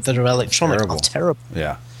platforms that are electronic are terrible.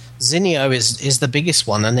 Yeah. Zinio is the biggest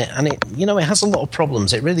one, and it has a lot of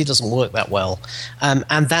problems. It really doesn't work that well,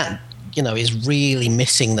 and that is really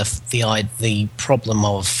missing the problem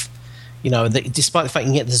of despite the fact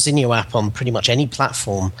you can get the Zinio app on pretty much any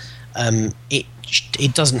platform,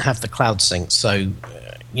 it doesn't have the cloud sync. So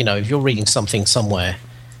if you're reading something somewhere,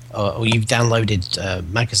 or you've downloaded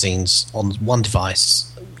magazines on one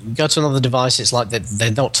device, you go to another device, it's like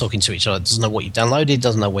they're not talking to each other. It doesn't know what you've downloaded,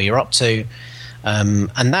 doesn't know where you're up to. And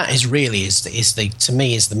that is really to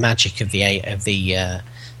me the magic of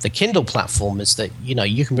the Kindle platform, is that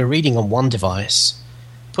you can be reading on one device,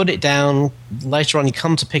 put it down, later on you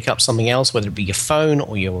come to pick up something else, whether it be your phone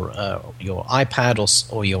or your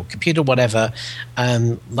iPad or your computer, whatever,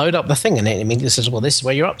 load up the thing and it immediately says, well, this is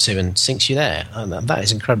where you're up to, and syncs you there, and that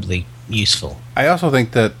is incredibly useful. I also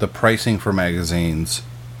think that the pricing for magazines,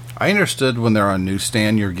 I understood when they're on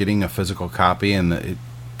newsstand you're getting a physical copy and it's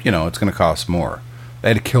going to cost more. They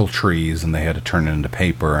had to kill trees, and they had to turn it into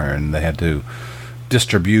paper, and they had to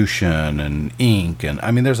distribution and ink, and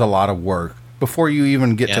there's a lot of work before you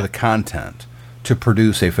even get to the content to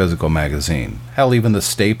produce a physical magazine. Hell, even the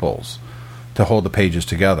staples to hold the pages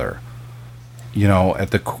together. At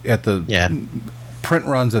the print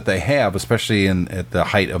runs that they have, especially at the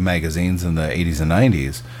height of magazines in the 80s and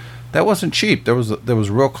 90s, that wasn't cheap. There was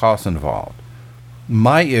real cost involved.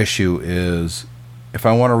 My issue is, if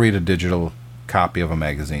I want to read a digital copy of a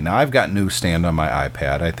magazine, now I've got Newsstand on my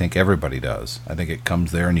iPad. I think everybody does. I think it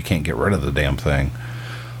comes there and you can't get rid of the damn thing,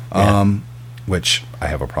 which I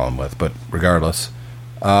have a problem with. But regardless,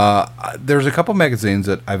 there's a couple magazines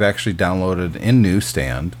that I've actually downloaded in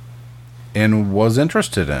Newsstand and was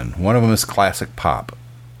interested in. One of them is Classic Pop.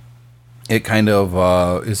 It kind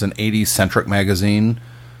of is an 80s-centric magazine,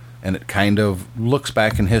 and it kind of looks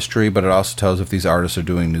back in history, but it also tells if these artists are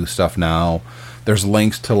doing new stuff now. There's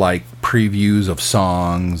links to previews of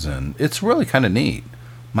songs, and it's really kind of neat.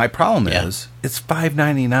 My problem is it's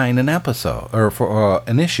 $5.99 an episode, or for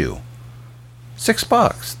an issue.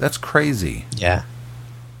 $6. That's crazy. Yeah.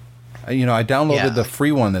 I downloaded the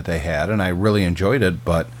free one that they had, and I really enjoyed it.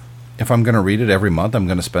 But if I'm going to read it every month, I'm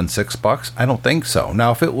going to spend $6. I don't think so.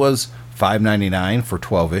 Now, if it was $5.99 for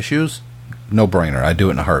 12 issues, no brainer. I'd do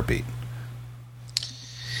it in a heartbeat.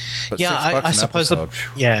 But yeah, I suppose.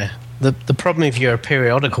 The problem if you're a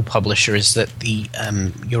periodical publisher is that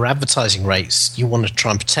your advertising rates, you want to try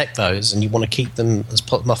and protect those, and you want to keep them as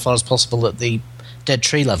far as possible at the dead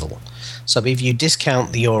tree level. So if you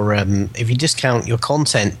discount your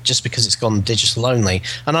content just because it's gone digital only,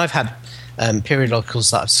 and I've had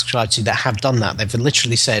periodicals that I've subscribed to that have done that. They've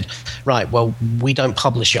literally said, right, well, we don't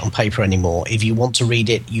publish it on paper anymore. If you want to read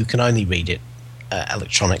it, you can only read it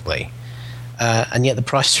electronically. And yet the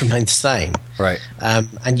price remains the same, right?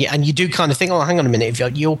 And you do kind of think, oh, hang on a minute,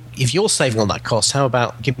 if you're saving on that cost, how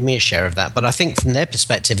about giving me a share of that? But I think from their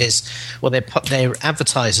perspective is, well, they're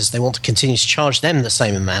advertisers, they want to continue to charge them the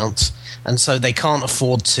same amount, and so they can't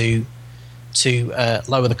afford to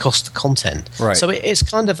lower the cost of content. Right. So it's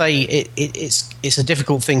kind of it's a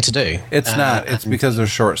difficult thing to do. It's not. It's because they're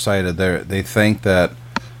short-sighted. They think that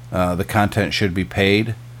the content should be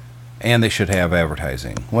paid, and they should have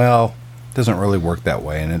advertising. Well, it doesn't really work that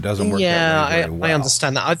way, and it doesn't work that way very well. I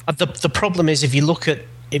understand that. The problem is if you look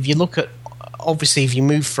at obviously if you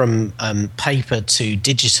move from paper to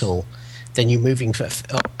digital, then you're moving for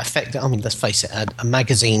effect. I mean, let's face it, a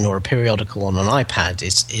magazine or a periodical on an iPad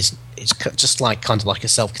is just like kind of like a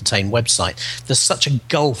self-contained website. There's such a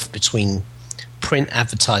gulf between print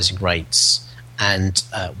advertising rates and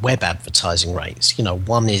web advertising rates.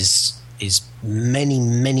 One is many,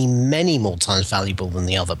 many, many more times valuable than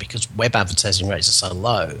the other because web advertising rates are so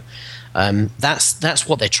low. That's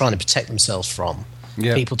what they're trying to protect themselves from.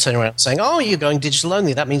 Yep. People turn around saying, "Oh, you're going digital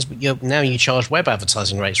only. That means now you charge web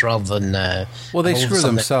advertising rates rather than." Well, they screw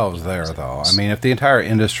themselves there, though. I mean, if the entire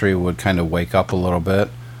industry would kind of wake up a little bit,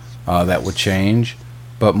 that would change.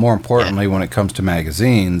 But more importantly, when it comes to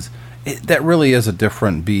magazines, that really is a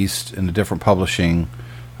different beast and a different publishing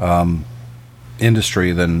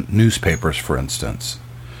industry than newspapers, for instance.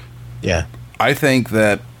 Yeah. I think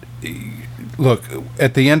that, look,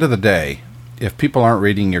 at the end of the day, if people aren't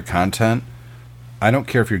reading your content, I don't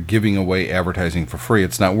care if you're giving away advertising for free.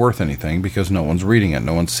 It's not worth anything because no one's reading it.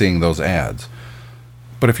 No one's seeing those ads.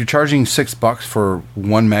 But if you're charging $6 for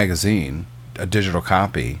one magazine, a digital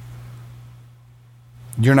copy,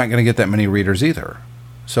 you're not going to get that many readers either.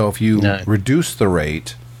 So if you reduce the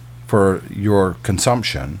rate for your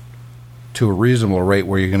consumption to a reasonable rate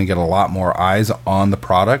where you're going to get a lot more eyes on the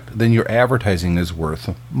product, then your advertising is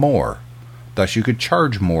worth more. Thus, you could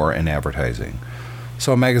charge more in advertising.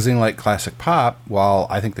 So a magazine like Classic Pop, while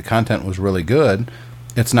I think the content was really good,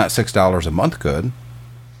 it's not $6 a month good.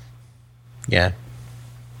 Yeah.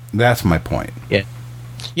 That's my point. Yeah.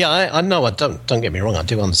 Yeah, I know. Don't get me wrong. I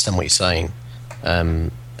do understand what you're saying.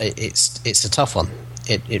 It's a tough one.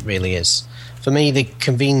 It really is. For me, the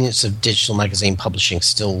convenience of digital magazine publishing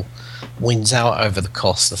still wins out over the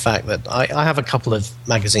cost. The fact that I have a couple of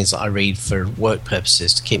magazines that I read for work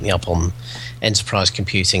purposes to keep me up on enterprise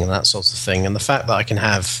computing and that sort of thing, and the fact that I can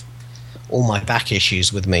have all my back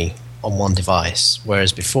issues with me on one device,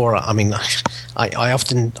 whereas before, I mean, I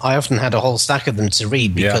often had a whole stack of them to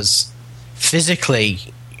read because physically,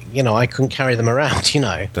 I couldn't carry them around.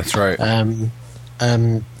 That's right.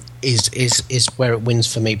 Is where it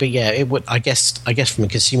wins for me. But yeah, it would. I guess from a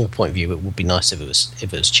consumer point of view, it would be nice if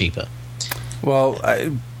it was cheaper. Well,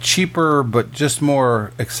 cheaper, but just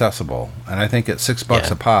more accessible. And I think at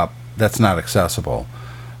 $6 a pop, that's not accessible.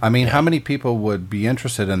 I mean, how many people would be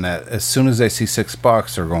interested in that? As soon as they see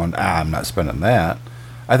 $6, they're going, I'm not spending that.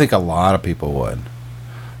 I think a lot of people would.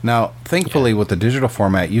 Now, thankfully, with the digital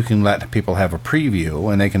format, you can let people have a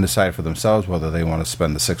preview, and they can decide for themselves whether they want to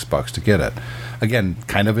spend the $6 to get it. Again,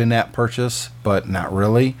 kind of in-app purchase, but not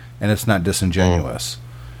really, and it's not disingenuous.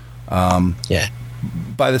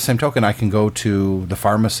 By the same token, I can go to the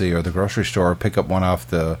pharmacy or the grocery store, pick up one off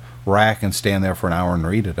the rack, and stand there for an hour and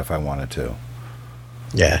read it if I wanted to.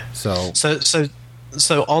 Yeah. So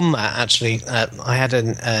on that, actually, I had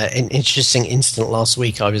an interesting incident last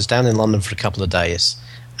week. I was down in London for a couple of days,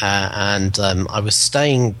 and I was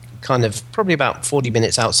staying kind of probably about 40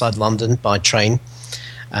 minutes outside London by train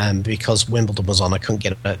because Wimbledon was on. I couldn't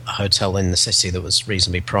get a hotel in the city that was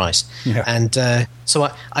reasonably priced. Yeah. And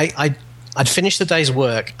so I'd finished the day's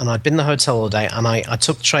work, and I'd been in the hotel all day, and I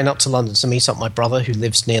took the train up to London to meet up my brother who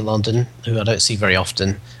lives near London, who I don't see very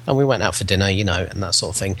often, and we went out for dinner, and that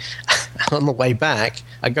sort of thing. And on the way back,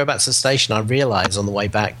 I go back to the station, I realised on the way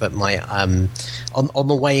back that my on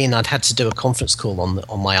the way in I'd had to do a conference call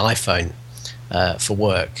on my iPhone for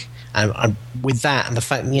work, And with that, and the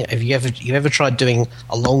fact, have you ever tried doing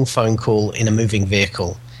a long phone call in a moving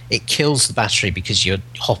vehicle? It kills the battery because you're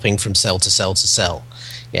hopping from cell to cell to cell.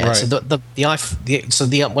 Yeah. Right. So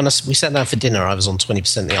when we sat down for dinner, I was on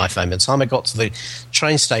 20% of the iPhone. By the time I got to the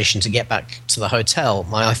train station to get back to the hotel,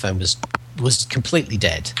 my iPhone was completely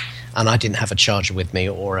dead, and I didn't have a charger with me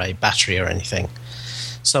or a battery or anything.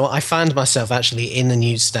 So I found myself actually in the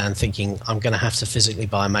newsstand thinking I'm going to have to physically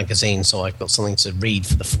buy a magazine so I've got something to read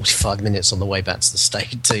for the 45 minutes on the way back to the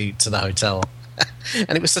state to the hotel.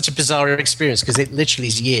 And it was such a bizarre experience because it literally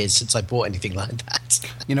is years since I bought anything like that.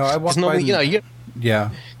 I walked by.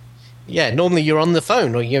 Yeah, normally you're on the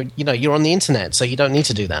phone or you're on the internet, so you don't need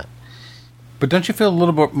to do that. But don't you feel a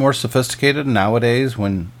little bit more sophisticated nowadays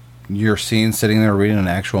when you're sitting there reading an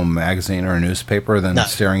actual magazine or a newspaper than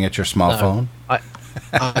staring at your small phone?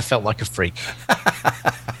 I felt like a freak.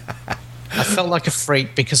 I felt like a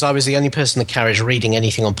freak because I was the only person in the carriage reading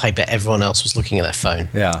anything on paper. Everyone else was looking at their phone.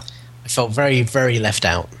 Yeah. I felt very, very left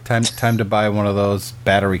out. Time to buy one of those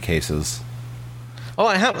battery cases. Oh,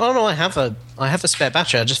 I have a spare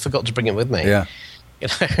battery. I just forgot to bring it with me. Yeah.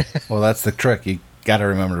 Well, that's the trick. You got to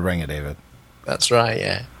remember to bring it, David. That's right.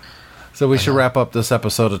 Yeah. So we should wrap up this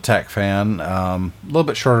episode of Tech Fan. A little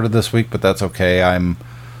bit shorter this week, but that's okay. I'm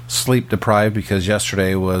sleep deprived because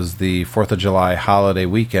yesterday was the 4th of July holiday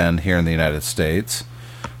weekend here in the United States,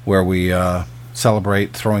 where we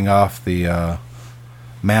celebrate throwing off the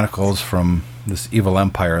manacles from this evil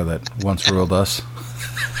empire that once ruled us.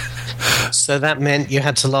 So that meant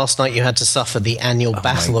last night you had to suffer the annual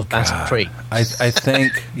Battle of Battle Creek. I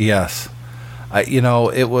think, yes.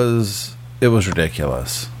 It was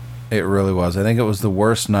ridiculous. It really was. I think it was the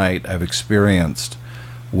worst night I've experienced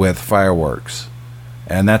with fireworks.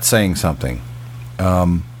 And that's saying something.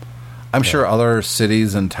 I'm sure other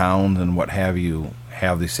cities and towns and what have you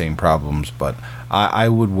have the same problems, but I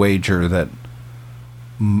would wager that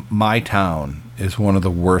my town is one of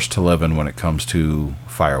the worst to live in when it comes to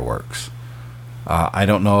fireworks. I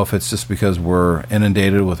don't know if it's just because we're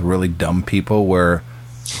inundated with really dumb people where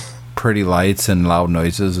pretty lights and loud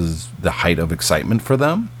noises is the height of excitement for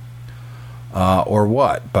them, or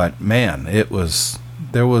what. But man,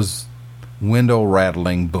 there was window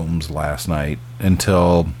rattling booms last night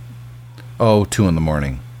until 2 in the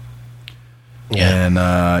morning. Yeah, and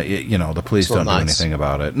the police don't do anything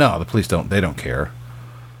about it. No, the police don't. They don't care.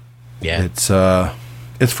 Yeah,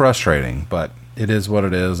 it's frustrating, but it is what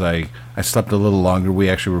it is. I slept a little longer. We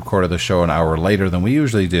actually recorded the show an hour later than we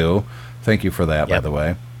usually do. Thank you for that, by the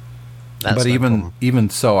way. But even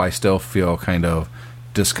so, I still feel kind of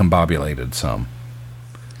discombobulated some.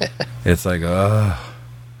 It's like, I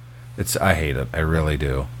hate it. I really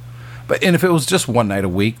do. And if it was just one night a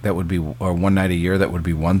week, that would be, or one night a year, that would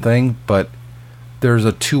be one thing. But there's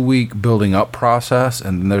a 2-week building up process,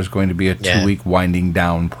 and then there's going to be a 2-week winding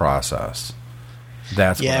down process.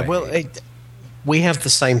 That's we have the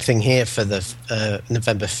same thing here for the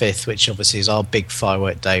November 5th, which obviously is our big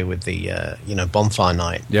firework day with the bonfire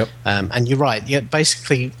night. Yep. And you're right. Yeah,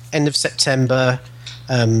 basically end of September,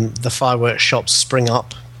 the fireworks shops spring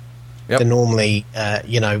up. Yep. They normally,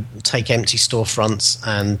 take empty storefronts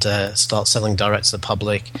and start selling direct to the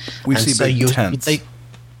public. We see big tents.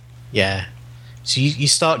 So you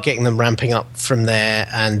start getting them ramping up from there,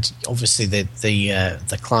 and obviously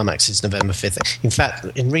the climax is November 5th. In fact,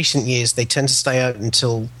 in recent years, they tend to stay out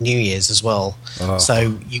until New Year's as well. Oh.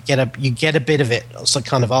 So you get a bit of it, so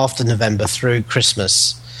kind of after November through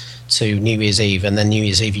Christmas to New Year's Eve, and then New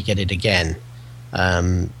Year's Eve you get it again.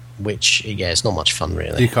 Which, it's not much fun,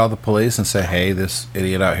 really. Do you call the police and say, hey, this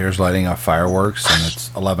idiot out here is lighting off fireworks and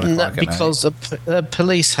it's 11 o'clock at night? Because the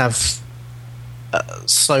police have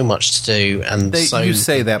so much to do. And you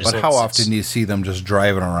say that, but how often do you see them just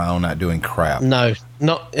driving around not doing crap? No,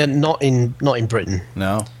 not in Britain.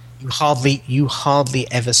 No? You hardly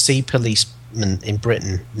ever see policemen in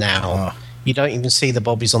Britain now. You don't even see the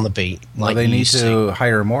bobbies on the beat. Well, they need to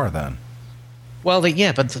hire more then. Well,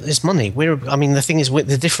 but there's money. The thing is,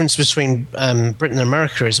 the difference between Britain and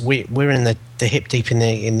America is we're in the hip deep in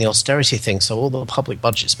the austerity thing. So all the public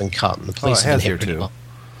budget's been cut, and the police have been hit pretty well.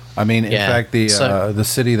 In fact, the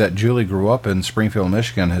city that Julie grew up in, Springfield,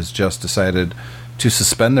 Michigan, has just decided to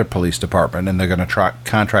suspend their police department, and they're going to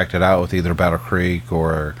contract it out with either Battle Creek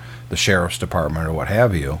or the sheriff's department or what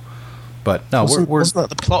have you. But no, wasn't that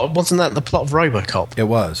the plot? Wasn't that the plot of RoboCop? It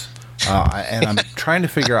was, and I'm trying to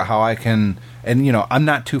figure out how I can. And, I'm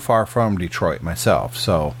not too far from Detroit myself,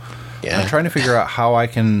 so I'm trying to figure out how I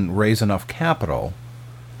can raise enough capital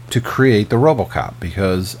to create the RoboCop,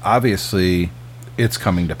 because obviously it's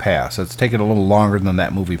coming to pass. It's taken a little longer than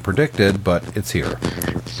that movie predicted, but it's here.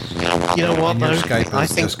 You know what, And your though? Skype I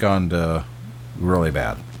has think... just gone to really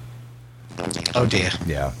bad. Oh, dear.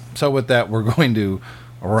 Yeah. So with that, we're going to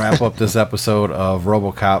wrap up this episode of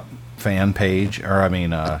RoboCop fan page,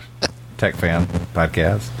 Tech Fan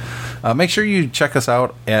Podcast. Make sure you check us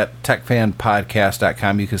out at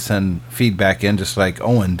techfanpodcast.com. You can send feedback in just like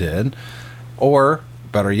Owen did. Or,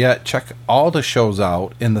 better yet, check all the shows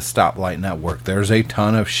out in the Stoplight Network. There's a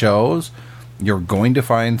ton of shows. You're going to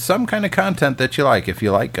find some kind of content that you like. If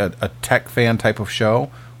you like a tech fan type of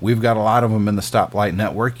show, we've got a lot of them in the Stoplight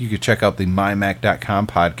Network. You can check out the mymac.com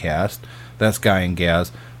podcast. That's Guy and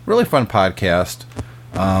Gaz. Really fun podcast.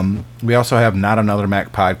 We also have Not Another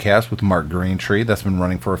Mac podcast with Mark Greentree. That's been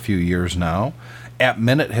running for a few years now. App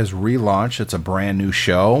Minute has relaunched. It's a brand new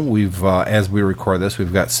show. We've, as we record this,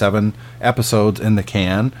 we've got 7 episodes in the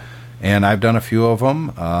can, and I've done a few of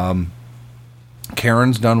them.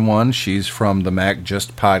 Karen's done one. She's from the Mac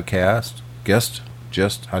Gist podcast. Gist?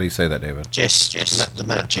 How do you say that, David? Gist. The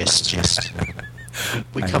Mac Gist.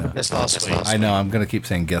 We covered this last week. I know. I'm going to keep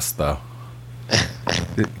saying Gist, though,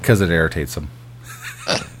 because it irritates them.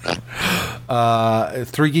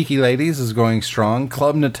 Three Geeky Ladies is going strong.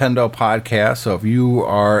 Club Nintendo podcast. So if you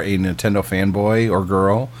are a Nintendo fanboy or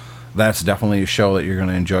girl, that's definitely a show that you're going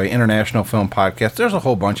to enjoy. International Film Podcast. There's a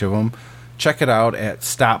whole bunch of them. Check it out at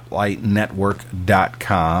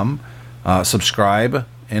stoplightnetwork.com. Subscribe.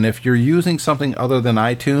 And if you're using something other than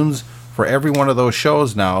iTunes, for every one of those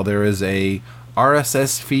shows now, there is a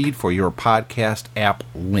RSS feed for your podcast app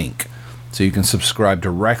link. So you can subscribe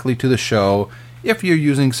directly to the show if you're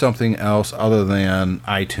using something else other than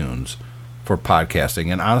iTunes for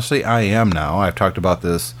podcasting. And honestly, I am now. I've talked about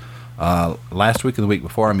this last week and the week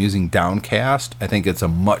before. I'm using Downcast. I think it's a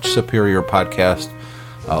much superior podcast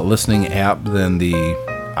listening app than the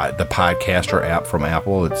Podcaster app from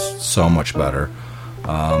Apple. It's so much better.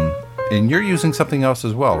 And you're using something else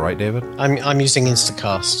as well, right, David? I'm using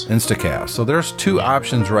Instacast. So there's 2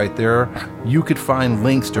 options right there. You could find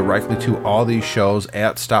links directly to all these shows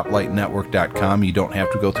at stoplightnetwork.com. You don't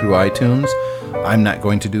have to go through iTunes. I'm not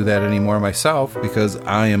going to do that anymore myself because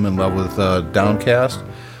I am in love with Downcast.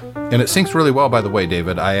 And it syncs really well, by the way,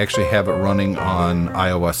 David. I actually have it running on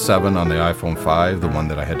iOS 7 on the iPhone 5, the one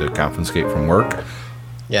that I had to confiscate from work.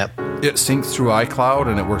 Yep. It syncs through iCloud,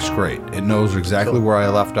 and it works great. It knows exactly where I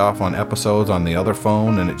left off on episodes on the other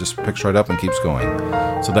phone, and it just picks right up and keeps going.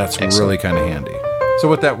 So that's really kind of handy. So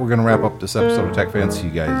with that, we're going to wrap up this episode of Tech Fans. See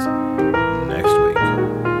you guys